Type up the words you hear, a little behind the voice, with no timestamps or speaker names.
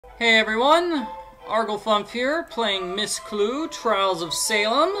Hey everyone, Arglefump here, playing Miss Clue, Trials of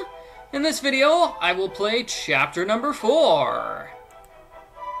Salem. In this video, I will play chapter number 4.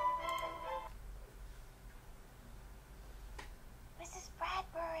 Mrs.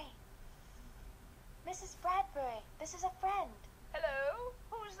 Bradbury! Mrs. Bradbury, this is a friend. Hello?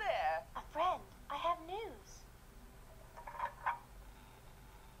 Who's there? A friend. I have news.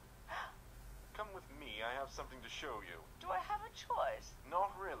 Come with me, I have something to show you. Do I have a choice?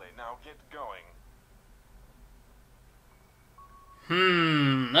 Not really, now get going.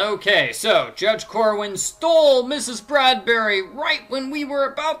 Okay, so Judge Corwin stole Mrs. Bradbury right when we were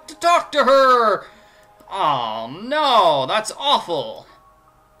about to talk to her! Oh no, that's awful.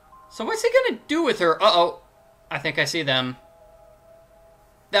 So what's he gonna do with her? Uh-oh, I think I see them.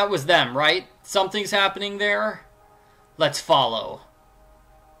 That was them, right? Something's happening there? Let's follow.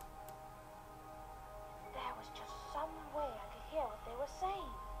 There was just some way I could hear what they were saying.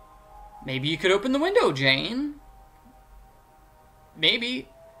 Maybe you could open the window, Jane. Maybe.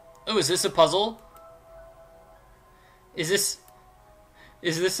 Oh, is this a puzzle? Is this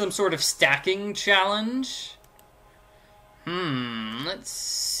some sort of stacking challenge? Let's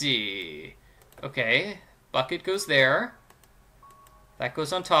see. Okay, bucket goes there. That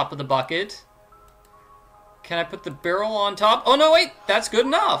goes on top of the bucket. Can I put the barrel on top? Oh no, wait, that's good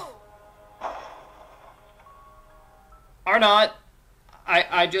enough. Or not.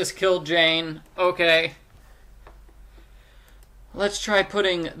 I just killed Jane. Okay. Let's try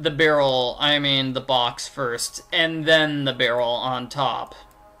putting the barrel, the box first, and then the barrel on top.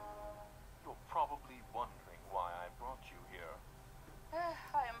 You're probably wondering why I brought you here.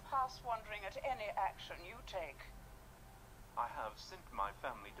 I am past wondering at any action you take. I have sent my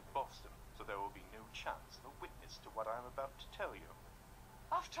family to Boston, so there will be no chance of a witness to what I am about to tell you.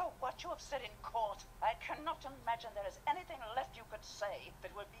 After what you have said in court, I cannot imagine there is anything left you could say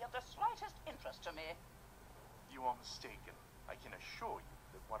that would be of the slightest interest to me. You are mistaken. I can assure you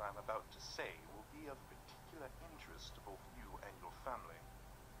that what I'm about to say will be of particular interest to both you and your family.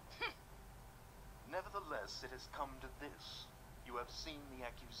 Nevertheless, it has come to this. You have seen the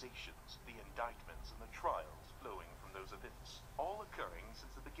accusations, the indictments, and the trials flowing from those events, all occurring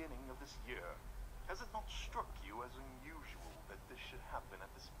since the beginning of this year. Has it not struck you as unusual that this should happen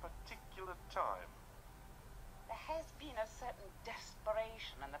at this particular time? There has been a certain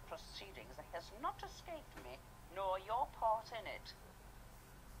desperation in the proceedings that has not escaped me, nor your part in it.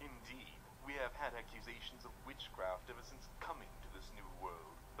 Indeed, we have had accusations of witchcraft ever since coming to this new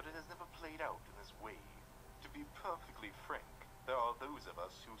world, but it has never played out in this way. To be perfectly frank, there are those of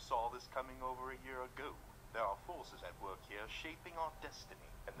us who saw this coming over a year ago. There are forces at work here shaping our destiny,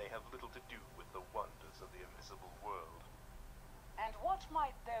 and they have little to do with the wonders of the invisible world. And what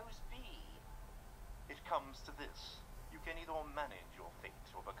might those be? It comes to this. You can either manage your fate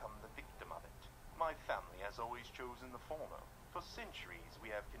or become the victim of it. My family has always chosen the former. For centuries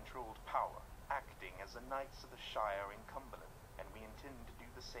we have controlled power, acting as the Knights of the Shire in Cumberland, and we intend to do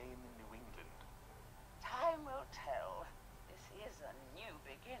the same in New England. Time will tell. This is a new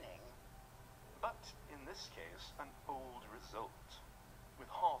beginning. But, in this case, an old result.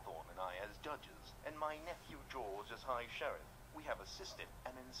 With Hawthorne and I as judges, and my nephew George as High Sheriff, we have assisted,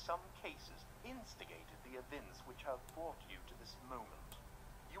 and in some cases, instigated the events which have brought you to this moment.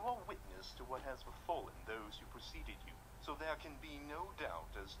 You are witness to what has befallen those who preceded you, so there can be no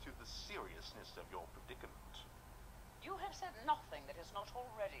doubt as to the seriousness of your predicament. You have said nothing that is not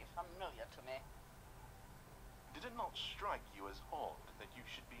already familiar to me. Did it not strike you as odd that you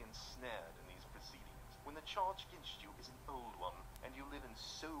should be ensnared in these proceedings, when the charge against you is an old one, and you live in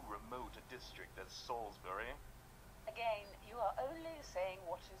so remote a district as Salisbury? Again, you are only saying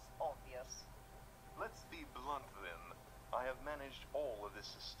what is obvious. Let's be blunt then. I have managed all of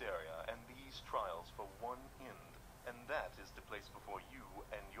this hysteria and these trials for one end, and that is to place before you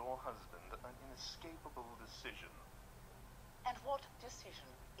and your husband an inescapable decision. And what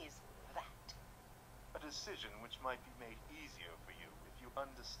decision is that? A decision which might be made easier for you if you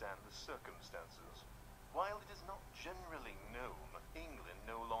understand the circumstances. While it is not generally known, England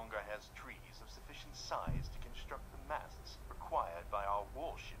no longer has trees of sufficient size to construct the masts required by our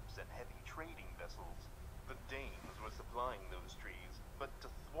warships and heavy trading vessels. The Danes were supplying those trees, but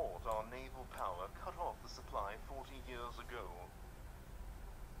to thwart our naval power cut off the supply 40 years ago.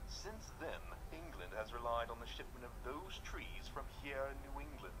 Since then, England has relied on the shipment of those trees from here in New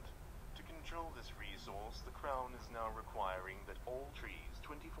England. To control this resource, the Crown is now requiring that all trees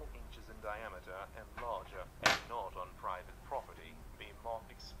 24 inches in diameter and larger, and not on private property, be marked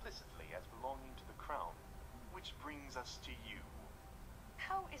explicitly as belonging to the Crown. Which brings us to you.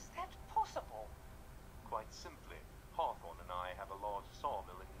 How is that possible? Quite simply, Hawthorne and I have a large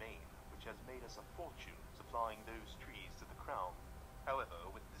sawmill in Maine. possess a fortune supplying those trees to the crown. However,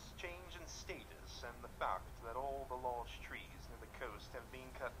 with this change in status and the fact that all the large trees near the coast have been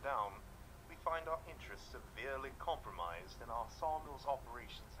cut down, we find our interests severely compromised and our sawmill's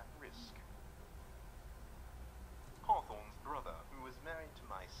operations at risk. Hawthorne's brother, who is married to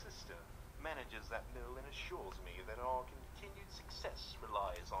my sister, manages that mill and assures me that our continued success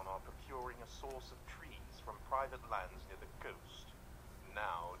relies on our procuring a source of trees from private lands near the coast.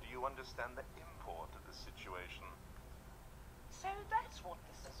 Now, do you understand the import of the situation? So that's what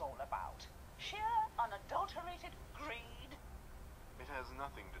this is all about. Sheer, unadulterated greed? It has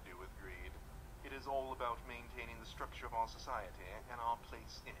nothing to do with greed. It is all about maintaining the structure of our society and our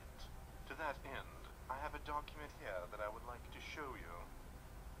place in it. To that end, I have a document here that I would like to show you.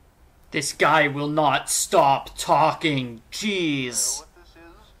 This guy will not stop talking. Jeez. Know what this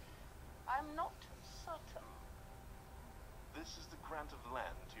is? I'm not certain. This is the grant of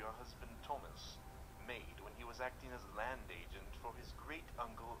land to your husband Thomas, made when he was acting as land agent for his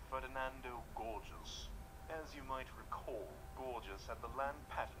great-uncle Ferdinando Gorges. As you might recall, Gorges had the land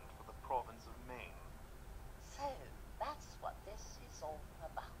patent for the province of Maine. So, that's what this is all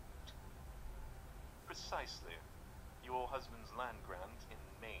about. Precisely. Your husband's land grant in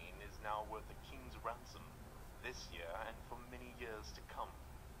Maine is now worth a king's ransom, this year and for many years to come.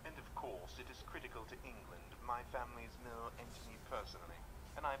 And of course, it is critical to England, my family's mill, and to me personally,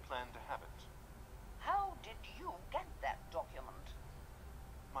 and I plan to have it. How did you get that document?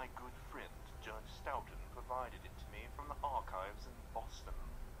 My good friend, Judge Stoughton, provided it to me from the archives in Boston.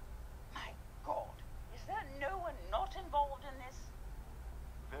 My God, is there no one not involved in this?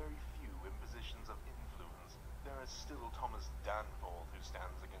 Very few in positions of influence. There is still Thomas Danforth who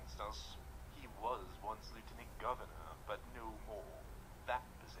stands against us. He was once Lieutenant Governor, but no more. That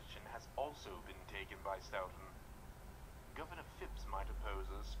position has also been taken by Stoughton. Governor Phipps might oppose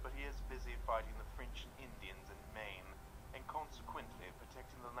us, but he is busy fighting the French and Indians in Maine, and consequently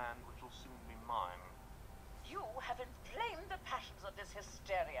protecting the land which will soon be mine. You have inflamed the passions of this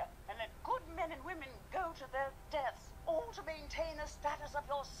hysteria and let good men and women go to their deaths, all to maintain the status of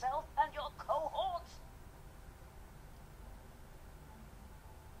yourself and your cohorts.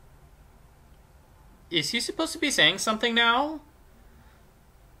 Is he supposed to be saying something now?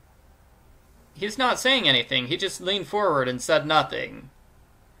 He's not saying anything. He just leaned forward and said nothing.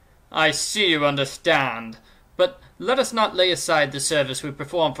 I see you understand. But let us not lay aside the service we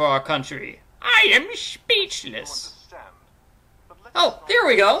perform for our country. I am speechless. Oh, there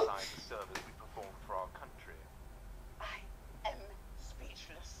we go. The service we perform for our country. I am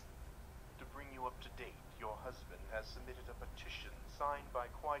speechless. To bring you up to date, your husband has submitted a petition signed by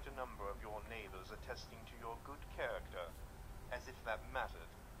quite a number of your neighbors attesting to your good character. As if that mattered.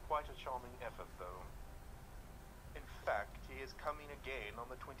 Quite a charming effort, though. In fact, he is coming again on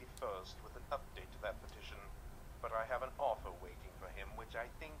the 21st with an update to that petition. But I have an offer waiting for him, which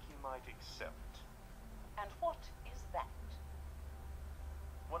I think he might accept. And what is that?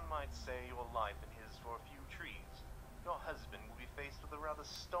 One might say your life and his for a few trees. Your husband will be faced with a rather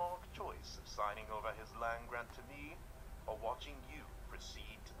stark choice of signing over his land grant to me, or watching you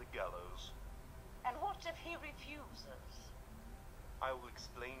proceed to the gallows. And what if he refuses? I will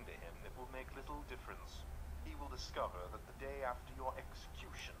explain to him it will make little difference. He will discover that the day after your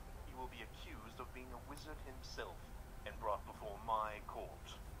execution, he will be accused of being a wizard himself and brought before my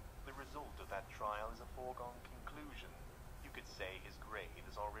court. The result of that trial is a foregone conclusion. You could say his grave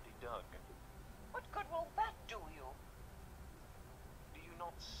is already dug. What good will that do you? Do you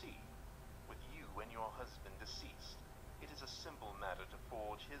not see? With you and your husband deceased, it is a simple matter to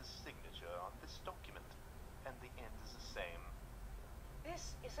forge his signature on this document, and the end is the same.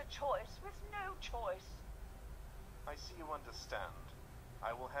 This is a choice with no choice. I see you understand. I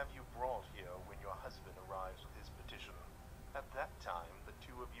will have you brought here when your husband arrives with his petition. At that time, the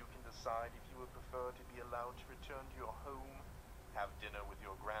two of you can decide if you would prefer to be allowed to return to your home, have dinner with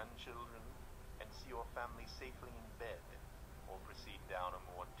your grandchildren, and see your family safely in bed, or proceed down a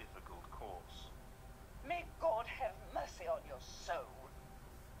more difficult course. May God have mercy on your soul.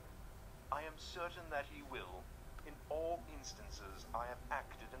 I am certain that he will. In all instances, I have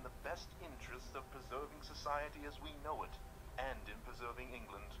acted in the best interests of preserving society as we know it, and in preserving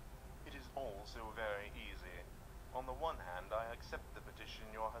England. It is all so very easy. On the one hand, I accept the petition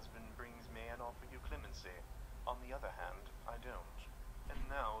your husband brings me and offer you clemency. On the other hand, I don't. And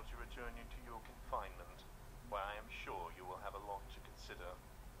now to return you to your confinement, where I am sure you will have a lot to consider.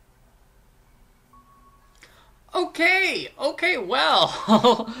 Okay,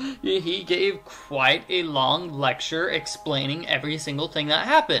 well, he gave quite a long lecture explaining every single thing that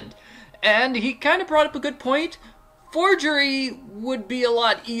happened. And he kind of brought up a good point. forgery would be a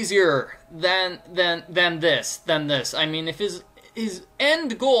lot easier than this. I mean, if his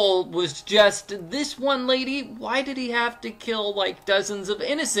end goal was just this one lady, why did he have to kill like dozens of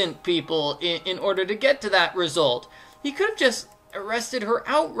innocent people in order to get to that result? He could have just arrested her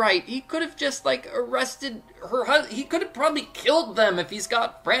outright. He could have just like arrested her husband. He could have probably killed them if he's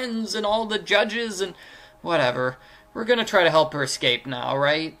got friends and all the judges and whatever. We're gonna try to help her escape now,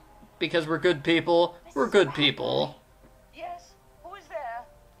 right? Because we're good people. We're good people. Yes? Who is there?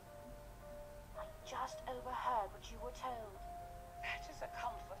 I just overheard what you were told. That is a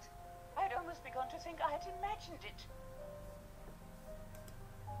comfort. I'd almost begun to think I had imagined it.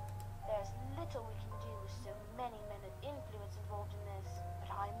 There's little we can do with so many men of influence involved in this,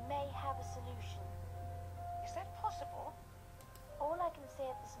 but I may have a solution. Is that possible? All I can say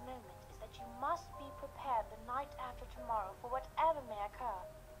at this moment is that you must be prepared the night after tomorrow for whatever may occur.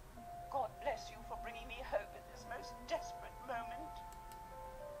 God bless you for bringing me hope at this most desperate moment.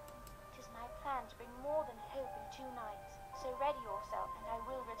 It is my plan to bring more than hope in 2 nights, so ready yourself and I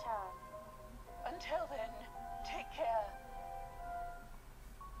will return. Until then, take care.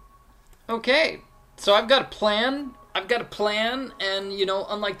 Okay, so I've got a plan. And, you know,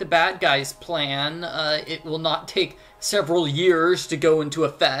 unlike the bad guy's plan, it will not take several years to go into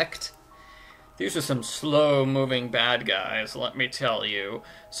effect. These are some slow-moving bad guys, let me tell you.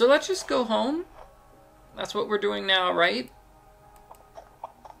 So let's just go home. That's what we're doing now, right?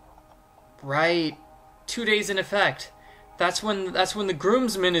 Right. 2 days in effect. That's when the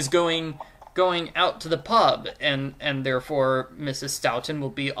groomsman is going out to the pub, and therefore Mrs. Stoughton will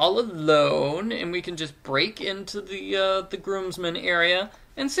be all alone, and we can just break into the groomsman area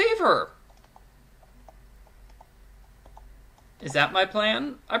and save her. Is that my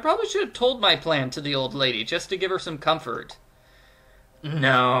plan? I probably should have told my plan to the old lady just to give her some comfort.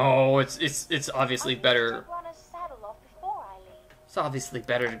 No, it's obviously better. Take Ronna's saddle off before I leave. It's obviously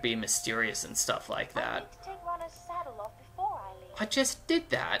better to be mysterious and stuff like I that. need to take Ronna's saddle off before I leave. I just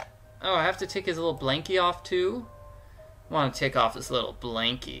did that. Oh, I have to take his little blankie off too? I want to take off his little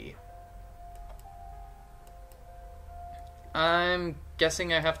blankie. I'm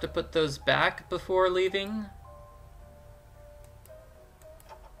guessing I have to put those back before leaving.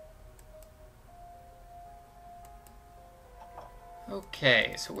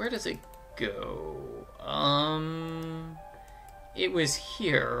 Okay, so where does it go? It was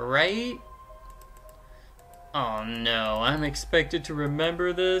here, right? Oh no, I'm expected to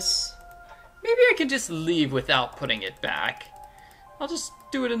remember this. Maybe I can just leave without putting it back. I'll just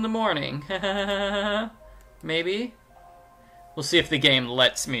do it in the morning. Maybe? We'll see if the game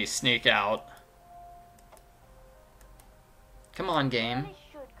lets me sneak out. Come on, I game. really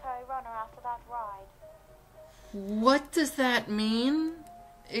should carry Ronna after that ride. What does that mean?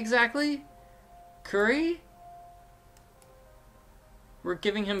 Exactly? Curry? We're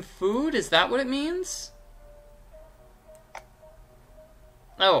giving him food? Is that what it means?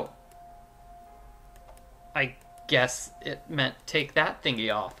 Oh. I guess it meant take that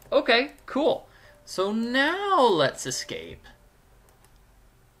thingy off. Okay, cool. So now let's escape.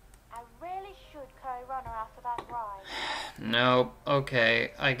 I really should carry Ronna after that ride. Nope.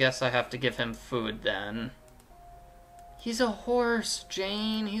 Okay, I guess I have to give him food then. He's a horse,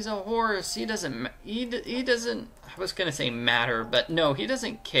 Jane. He's a horse. He doesn't. He doesn't. I was gonna say matter, but no, he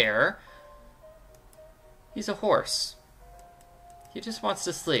doesn't care. He's a horse. He just wants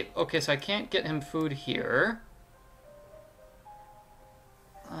to sleep. Okay, so I can't get him food here.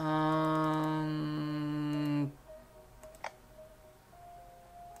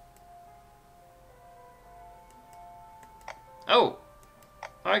 Oh,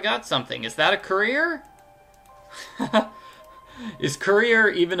 I got something. Is that a courier? Is courier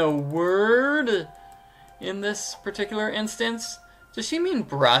even a word in this particular instance? Does she mean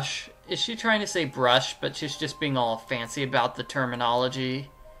brush? Is she trying to say brush, but she's just being all fancy about the terminology?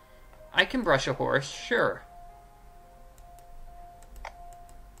 I can brush a horse, sure.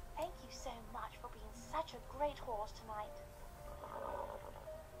 Thank you so much for being such a great horse tonight.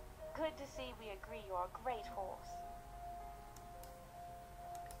 Good to see we agree you're a great horse.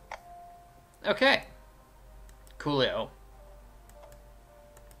 Okay. Coolio.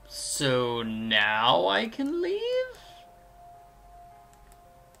 So now I can leave?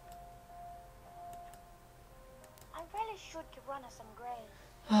 I really should give Ronna some grain.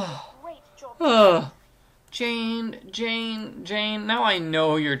 Great job. Jane, now I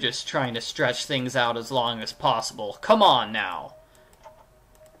know you're just trying to stretch things out as long as possible. Come on now.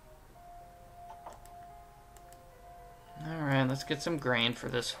 Alright, let's get some grain for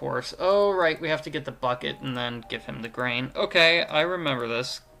this horse. Oh, right, we have to get the bucket and then give him the grain. Okay, I remember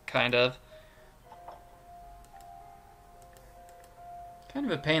this, kind of.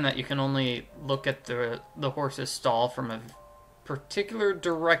 of a pain that you can only look at the horse's stall from a particular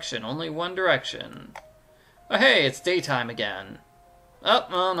direction, only one direction. Oh, hey, it's daytime again.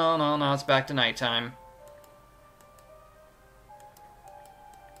 Oh, no, it's back to nighttime.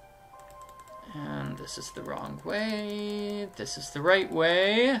 And this is the wrong way. This is the right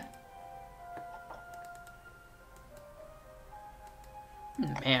way.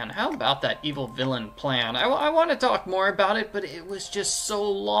 Man, how about that evil villain plan? I want to talk more about it, but it was just so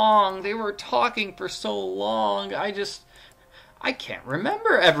long. They were talking for so long. I can't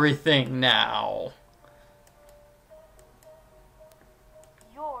remember everything now.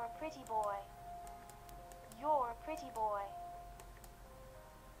 You're a pretty boy. You're a pretty boy.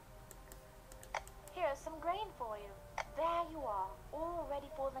 Here's some grain for you. There you are, all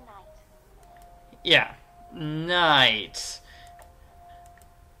ready for the night. Yeah, night.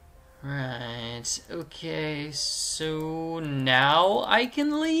 Right, okay, so now I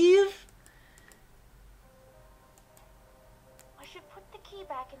can leave? I should put the key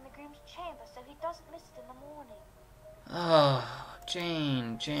back in the groom's chamber so he doesn't miss it in the morning. Oh,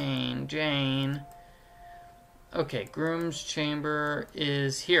 Jane. Okay, groom's chamber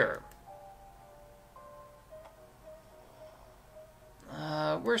is here.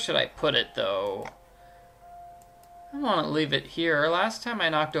 Where should I put it, though? I don't want to leave it here. Last time I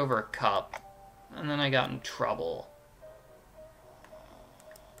knocked over a cup, and then I got in trouble.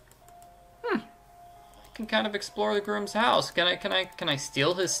 I can kind of explore the groom's house. Can I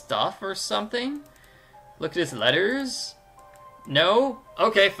steal his stuff or something? Look at his letters? No?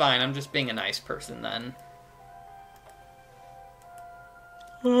 Okay, fine. I'm just being a nice person then.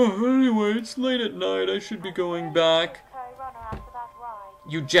 Oh, anyway, it's late at night. I should be going back. Curry runner after that ride.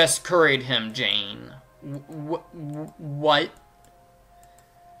 You just curried him, Jane. What?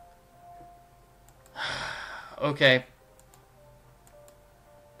 Okay.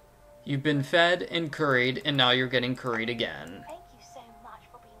 You've been fed and curried, and now you're getting curried again. Thank you so much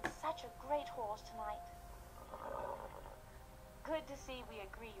for being such a great horse tonight. Good to see we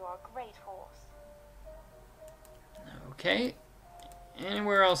agree you're a great horse. Okay.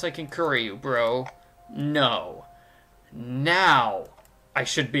 Anywhere else I can curry you, bro? No. Now I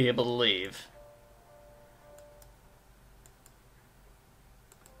should be able to leave.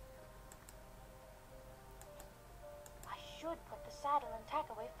 I should put the saddle and tack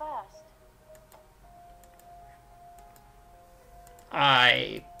away first.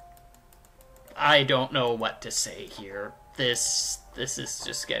 I don't know what to say here. This is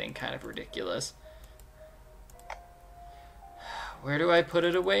just getting kind of ridiculous. Where do I put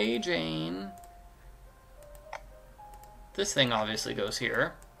it away, Jane? This thing obviously goes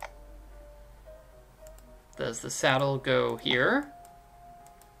here. Does the saddle go here?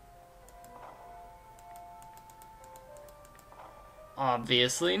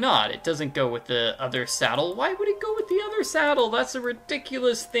 Obviously not. It doesn't go with the other saddle. Why would it go with the other saddle? That's a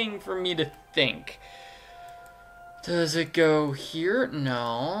ridiculous thing for me to think. Does it go here?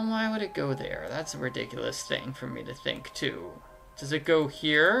 No. Why would it go there? That's a ridiculous thing for me to think, too. Does it go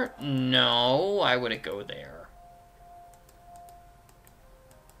here? No. Why would it go there?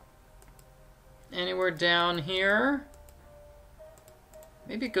 Anywhere down here?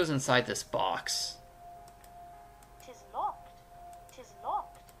 Maybe it goes inside this box. Tis locked. Tis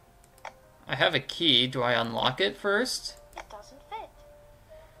locked. I have a key. Do I unlock it first? It doesn't fit.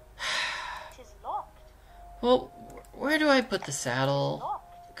 Tis locked. Well, where do I put the saddle?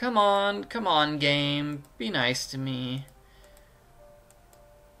 Locked. Come on, game. Be nice to me.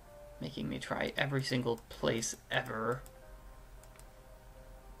 Making me try every single place ever.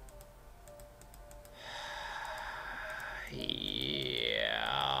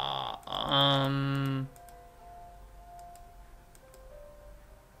 Yeah.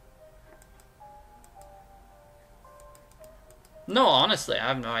 No, honestly, I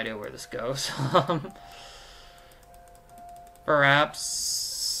have no idea where this goes.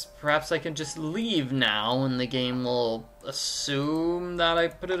 Perhaps I can just leave now and the game will assume that I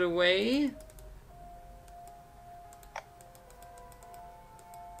put it away?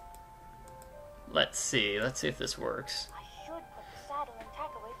 Let's see if this works. I should put the saddle and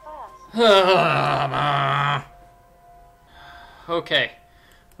tack away first.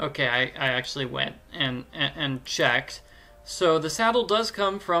 Okay, I actually went and checked. So the saddle does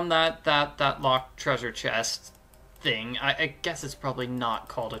come from that locked treasure chest thing. I guess it's probably not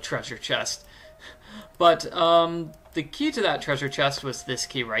called a treasure chest. But the key to that treasure chest was this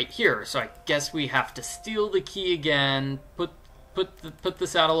key right here. So I guess we have to steal the key again, put the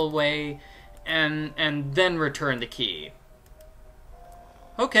saddle away, and then return the key.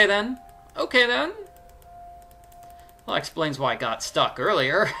 Okay then. Well, that explains why I got stuck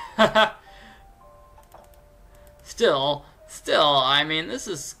earlier. Still, I mean, this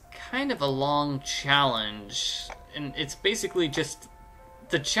is kind of a long challenge. And it's basically just...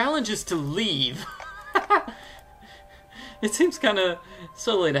 The challenge is to leave. It seems kind of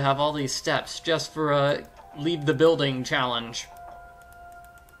silly to have all these steps just for a leave the building challenge.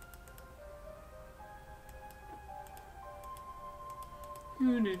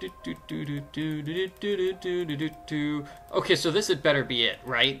 Okay, so this had better be it,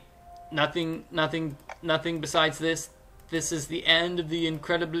 right? Nothing besides this. This is the end of the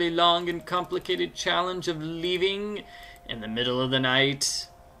incredibly long and complicated challenge of leaving in the middle of the night.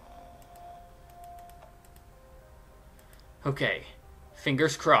 Okay,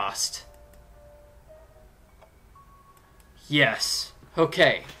 fingers crossed. Yes.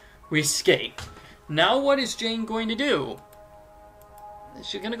 Okay, we escaped. Now what is Jane going to do? Is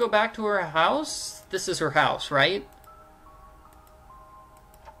she going to go back to her house? This is her house, right?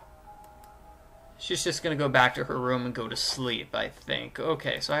 She's just going to go back to her room and go to sleep, I think.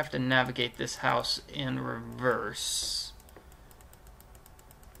 Okay, so I have to navigate this house in reverse.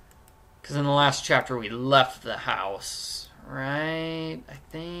 Because in the last chapter we left the house, right? I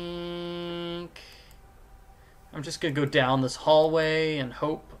think... I'm just going to go down this hallway and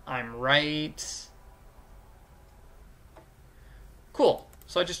hope I'm right. Cool.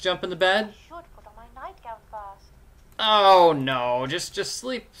 So I just jump in the bed? I should put on my nightgown first. Oh no, just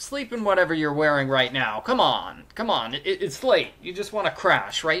sleep in whatever you're wearing right now. Come on. It's late. You just want to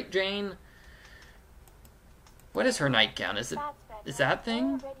crash, right, Jane? What is her nightgown? Is that thing?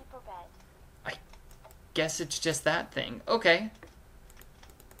 All ready for bed. I guess it's just that thing. Okay.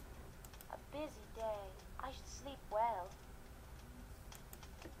 A busy day. I should sleep well.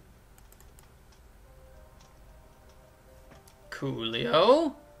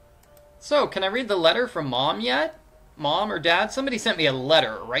 Coolio. So, can I read the letter from Mom yet? Mom or Dad? Somebody sent me a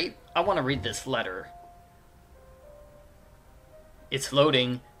letter, right? I want to read this letter. It's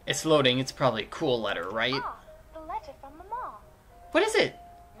loading. It's loading. It's probably a cool letter, right? Ah, the letter from Mama. What is it?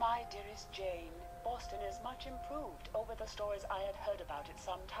 My dearest Jane, Boston is much improved over the stories I had heard about it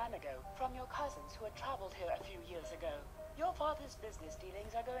some time ago from your cousins who had traveled here a few years ago. Your father's business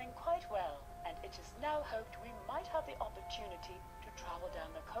dealings are going quite well, and it is now hoped we might have the opportunity to travel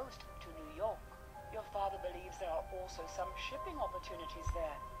down the coast to New York. Your father believes there are also some shipping opportunities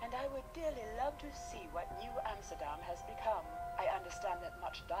there, and I would dearly love to see what New Amsterdam has become. I understand that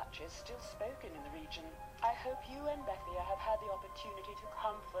much Dutch is still spoken in the region. I hope you and Bethia have had the opportunity to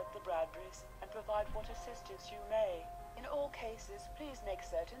comfort the Bradburys and provide what assistance you may. In all cases, please make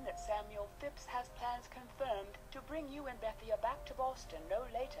certain that Samuel Phipps has plans confirmed to bring you and Bethia back to Boston no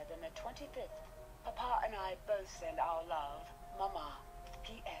later than the 25th. Papa and I both send our love. Mama.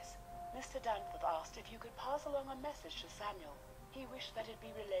 P.S. Mr. Danforth asked if you could pass along a message to Samuel. He wished that it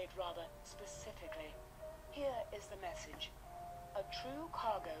be relayed rather specifically. Here is the message. A true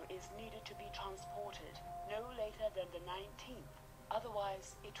cargo is needed to be transported no later than the 19th.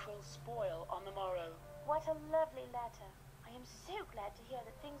 Otherwise, it will spoil on the morrow. What a lovely letter. I am so glad to hear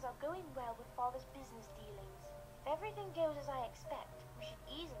that things are going well with Father's business dealings. If everything goes as I expect, we should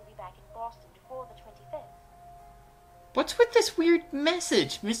easily be back in Boston before the 25th. What's with this weird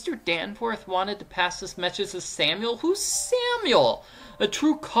message? Mr. Danforth wanted to pass this message to Samuel? Who's Samuel? A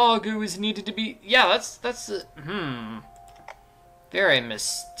true cargo is needed to be... Yeah, that's very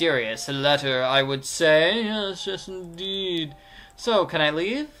mysterious letter, I would say. Yes, yes, indeed. So, can I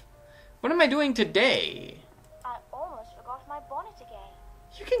leave? What am I doing today? I almost forgot my bonnet again.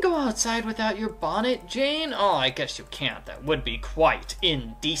 You can go outside without your bonnet, Jane? Oh, I guess you can't. That would be quite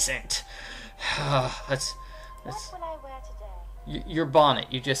indecent. What will I wear today? Your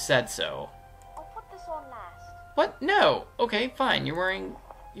bonnet, you just said so. I'll put this on last. What? No. Okay, fine. You're wearing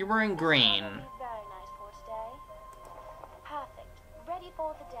green. That'll be very nice for today. Perfect. Ready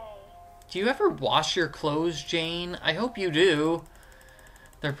for the day. Do you ever wash your clothes, Jane? I hope you do.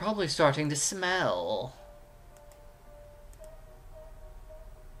 They're probably starting to smell.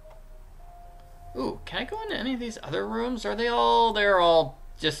 Ooh, can I go into any of these other rooms? They're all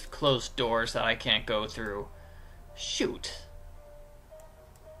just closed doors that I can't go through. Shoot.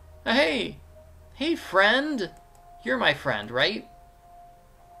 Hey! Hey, friend! You're my friend, right?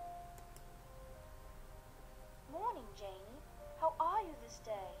 Morning, Janie. How are you this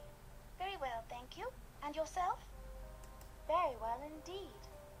day? Very well, thank you. And yourself? Very well indeed.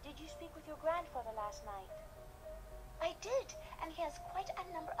 Did you speak with your grandfather last night? I did, and he has quite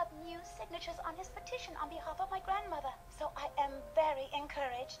a number of new signatures on his petition on behalf of my grandmother, so I am very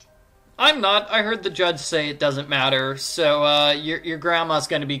encouraged. I'm not. I heard the judge say it doesn't matter, so your grandma's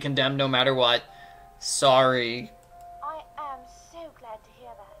gonna be condemned no matter what. Sorry.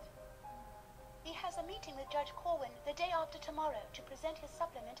 He has a meeting with Judge Corwin the day after tomorrow to present his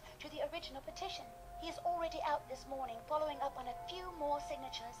supplement to the original petition. He is already out this morning following up on a few more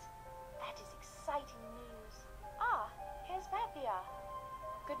signatures. That is exciting news. Ah, here's Bethia.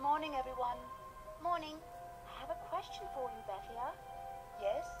 Good morning, everyone. Morning. I have a question for you, Bethia.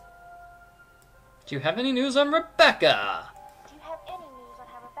 Yes? Do you have any news on Rebecca? Do you have any news on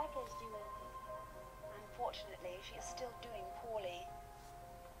how Rebecca is doing? Unfortunately, she is still doing poorly.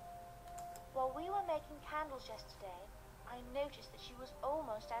 While we were making candles yesterday, I noticed that she was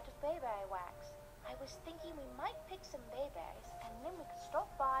almost out of bayberry wax. I was thinking we might pick some bayberries, and then we could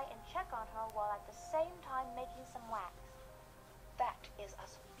stop by and check on her while at the same time making some wax. That is a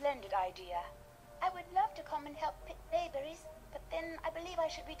splendid idea. I would love to come and help pick bayberries, but then I believe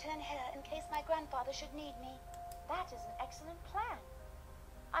I should return here in case my grandfather should need me. That is an excellent plan.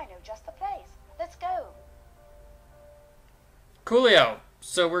 I know just the place. Let's go. Coolio.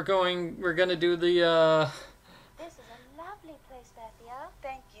 So we're gonna do the, This is a lovely place, Bethia.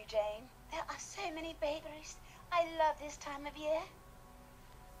 Thank you, Jane. There are so many bayberries. I love this time of year.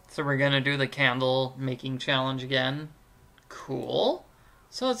 So we're gonna do the candle making challenge again. Cool.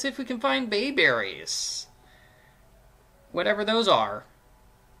 So let's see if we can find bayberries. Whatever those are.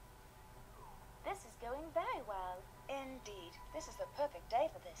 This is going very well. Indeed. This is the perfect day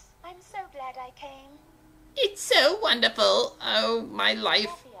for this. I'm so glad I came. It's so wonderful. Oh, my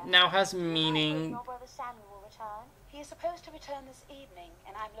life now has meaning. Your brother Samuel will return. He is supposed to return this evening,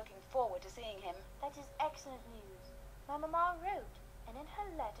 and I'm looking forward to seeing him. That is excellent news. My mama wrote, and in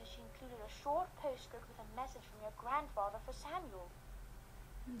her letter she included a short postscript with a message from your grandfather for Samuel.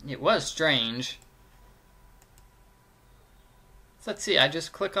 It was strange. So let's see, I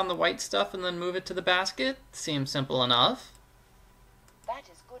just click on the white stuff and then move it to the basket. Seems simple enough. That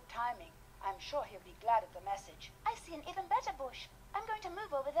is good timing. I'm sure he'll be glad of the message. I see an even better bush. I'm going to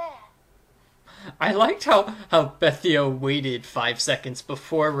move over there. I liked how Bethia waited 5 seconds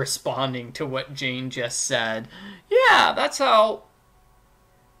before responding to what Jane just said. Yeah, that's how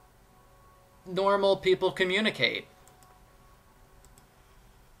normal people communicate.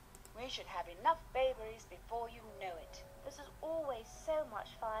 We should have enough bayberries before you know it. This is always so much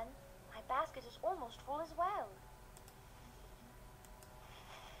fun. My basket is almost full as well.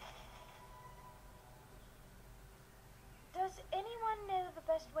 Does anyone know the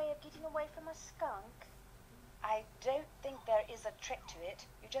best way of getting away from a skunk? I don't think there is a trick to it.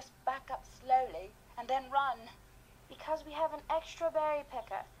 You just back up slowly and then run. Because we have an extra berry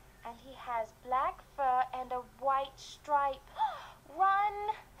picker, and he has black fur and a white stripe.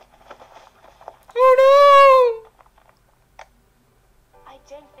 Run! Oh no! I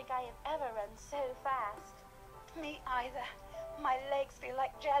don't think I have ever run so fast. Me either. My legs feel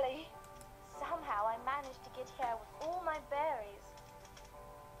like jelly. Somehow I managed to get here with all my berries.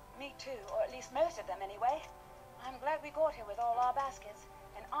 Me too, or at least most of them anyway. I'm glad we got here with all our baskets,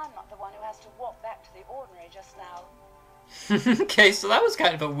 and I'm not the one who has to walk back to the ordinary just now. Okay, so that was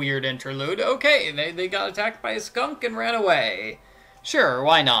kind of a weird interlude. Okay, they got attacked by a skunk and ran away. Sure,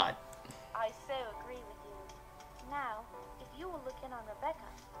 why not? I so agree with you. Now, if you will look in on Rebecca,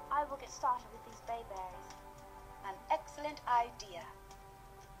 I will get started with these bayberries. An excellent idea.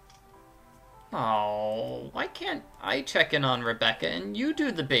 Oh, why can't I check in on Rebecca and you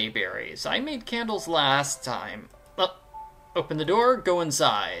do the bayberries? I made candles last time. Oh, open the door, go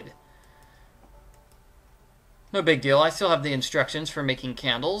inside. No big deal, I still have the instructions for making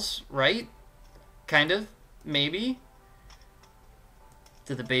candles, right? Kind of, maybe.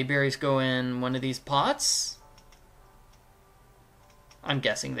 Do the bayberries go in one of these pots? I'm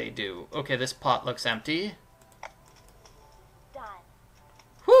guessing they do. Okay, this pot looks empty. Done.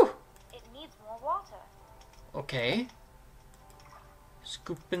 Whew! It needs more water. Okay.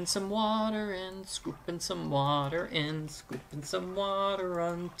 Scooping some water in, scooping some water in, scooping some water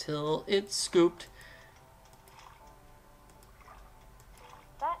until it's scooped.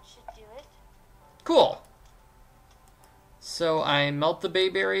 That should do it. Cool. So I melt the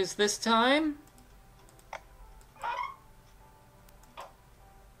bayberries this time.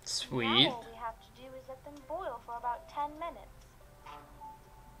 Sweet. Now all we have to do is let them boil for about 10 minutes.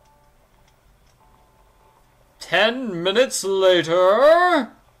 10 minutes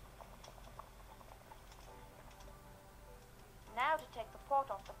later. Now to take the pot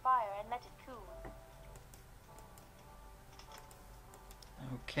off the fire and let it cool.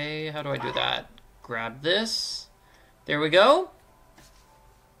 Okay, how do I do that? Grab this. There we go.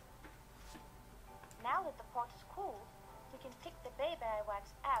 Now that the pot is cooled, we can pick the bayberry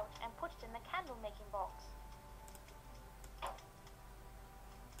wax out and put it in the candle making box.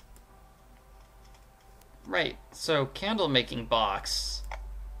 Right, so candle making box.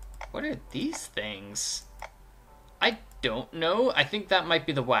 What are these things? I don't know. I think that might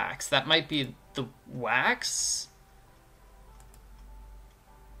be the wax. That might be the wax?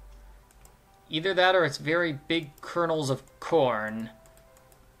 Either that or it's very big kernels of corn.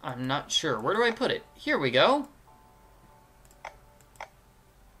 I'm not sure. Where do I put it? Here we go.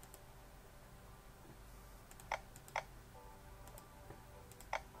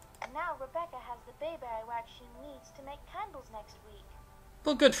 Now Rebecca has the bayberry wax she needs to make candles next week.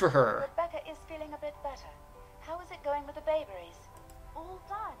 Well, good for her. Rebecca is feeling a bit better. How is it going with the bayberries? All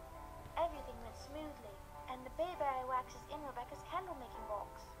done. Everything went smoothly, and the bayberry wax is in Rebecca's candle-making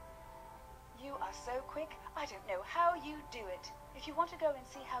box. You are so quick, I don't know how you do it. If you want to go and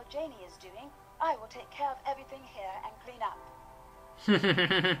see how Janie is doing, I will take care of everything here and clean up.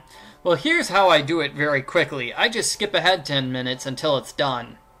 Well, here's how I do it very quickly. I just skip ahead 10 minutes until it's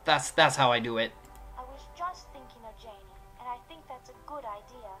done. That's how I do it. I was just thinking of Janie, and I think that's a good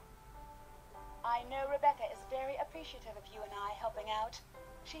idea. I know Rebecca is very appreciative of you and I helping out.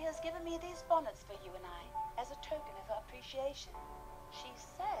 She has given me these bonnets for you and I as a token of her appreciation. She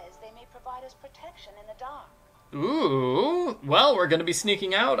says they may provide us protection in the dark. Ooh, well, we're gonna be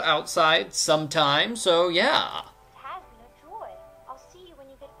sneaking out outside sometime, so yeah. It has been a joy. I'll see you when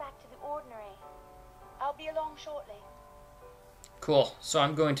you get back to the ordinary. I'll be along shortly. Cool, so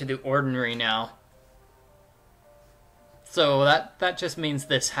I'm going to the ordinary now. So that just means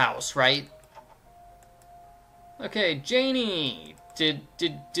this house, right? Okay, Janie, did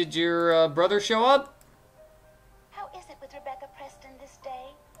your brother show up? How is it with Rebecca Preston this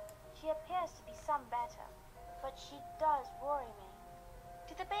day? She appears to be some better, but she does worry me.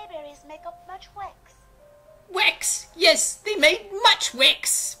 Did the bayberries make up much wax? Wax! Yes, they made much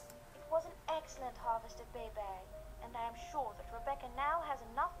wax! It was an excellent harvest of bayberry, and I am sure that Rebecca now has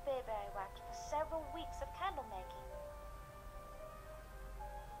enough bayberry wax for several weeks of candle making.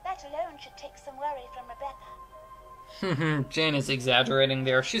 That alone should take some worry from Rebecca. Jane is exaggerating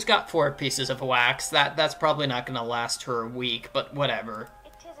there. She's got 4 pieces of wax. That's probably not going to last her a week, but whatever.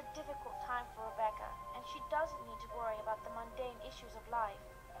 It is a difficult time for Rebecca, and she doesn't need to worry about the mundane issues of life.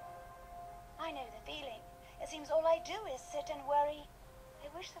 I know the feeling. It seems all I do is sit and worry.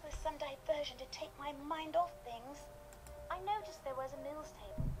 I wish there was some diversion to take my mind off things. I noticed there was a mills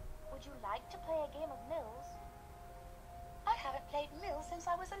table. Would you like to play a game of mills? I haven't played mills since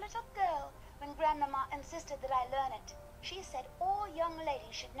I was a little girl, when Grandmama insisted that I learn it. She said all young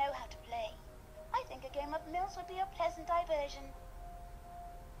ladies should know how to play. I think a game of mills would be a pleasant diversion.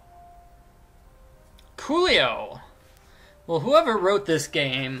 Coolio! Well, whoever wrote this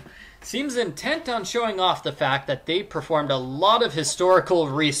game seems intent on showing off the fact that they performed a lot of historical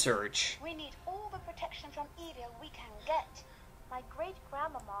research. We need all the protection from evil we can get. My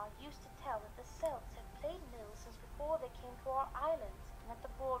great-grandmama used to tell that the Celts had played mills since before they came to our island, and that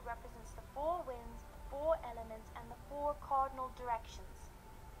the board represents the 4 winds, the 4 elements, and the 4 cardinal directions.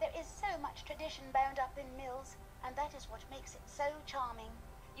 There is so much tradition bound up in mills, and that is what makes it so charming.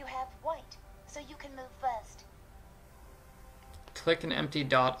 You have white, so you can move first. Click an empty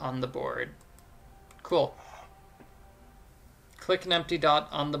dot on the board. Cool. Click an empty dot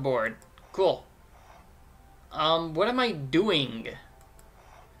on the board. Cool. What am I doing?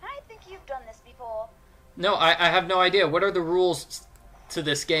 I think you've done this before. No, I have no idea. What are the rules to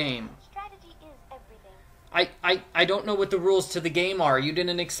this game? Strategy is everything. I don't know what the rules to the game are. You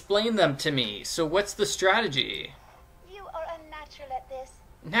didn't explain them to me. So what's the strategy? You are unnatural at this.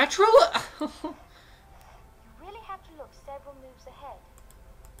 Natural? You really have to look several moves ahead.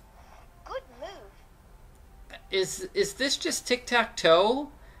 Good move. Is this just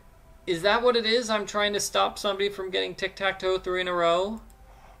tic-tac-toe? Is that what it is? I'm trying to stop somebody from getting tic-tac-toe 3 in a row?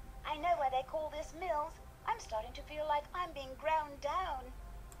 I know why they call this mills. I'm starting to feel like I'm being ground down.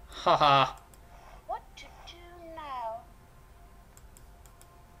 Haha. What to do now?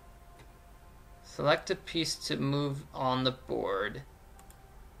 Select a piece to move on the board.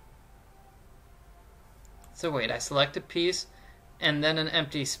 So wait, I select a piece and then an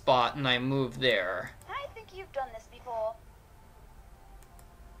empty spot and I move there. I think you've done this before.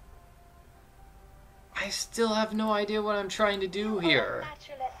 I still have no idea what I'm trying to do You are here.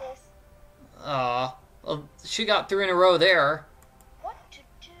 unnatural at this. Well, she got 3 in a row there. What to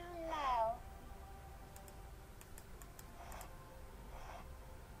do now?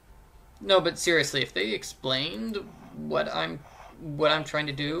 No, but seriously, if they explained what I'm trying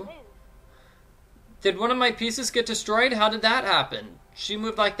to do. Move. Did one of my pieces get destroyed? How did that happen? She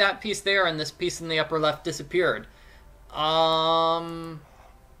moved like that piece there and this piece in the upper left disappeared. You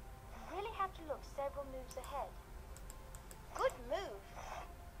really have to look several moves ahead. Good move.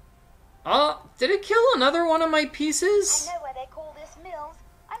 Did it kill another one of my pieces? I know why they call this mills.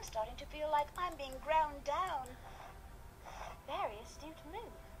 I'm starting to feel like I'm being ground down. Very astute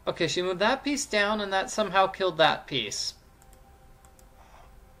move. Okay, she moved that piece down, and that somehow killed that piece.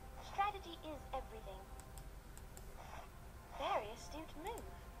 Strategy is everything. Very astute move.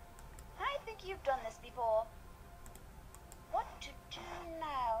 I think you've done this before. What to do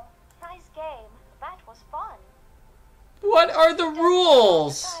now? Nice game. That was fun. What are the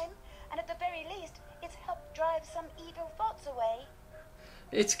rules? Time, and at the very least, it's helped drive some evil thoughts away.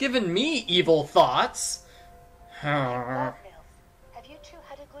 It's given me evil thoughts. Lord Mills, have you two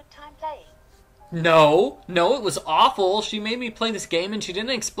had a good time playing? No, it was awful. She made me play this game and she didn't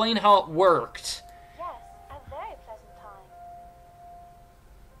explain how it worked. Yes, a very pleasant time.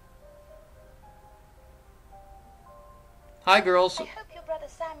 Hi, girls. I hope your brother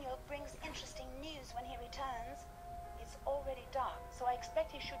Samuel brings interesting news when he returns. It's already dark, so I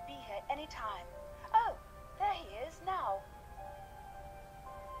expect he should be here any time. Oh, there he is now.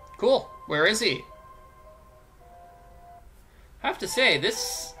 Cool. Where is he? I have to say,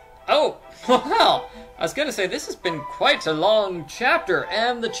 this... Oh, well, I was going to say, this has been quite a long chapter,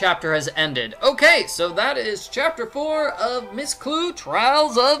 and the chapter has ended. Okay, so that is Chapter 4 of Miss Clue,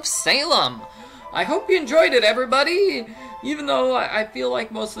 Trials of Salem. I hope you enjoyed it, everybody. Even though I feel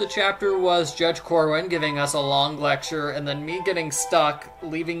like most of the chapter was Judge Corwin giving us a long lecture, and then me getting stuck,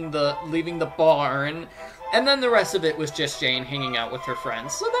 leaving the barn, and then the rest of it was just Jane hanging out with her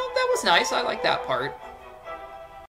friends. So that was nice. I like that part.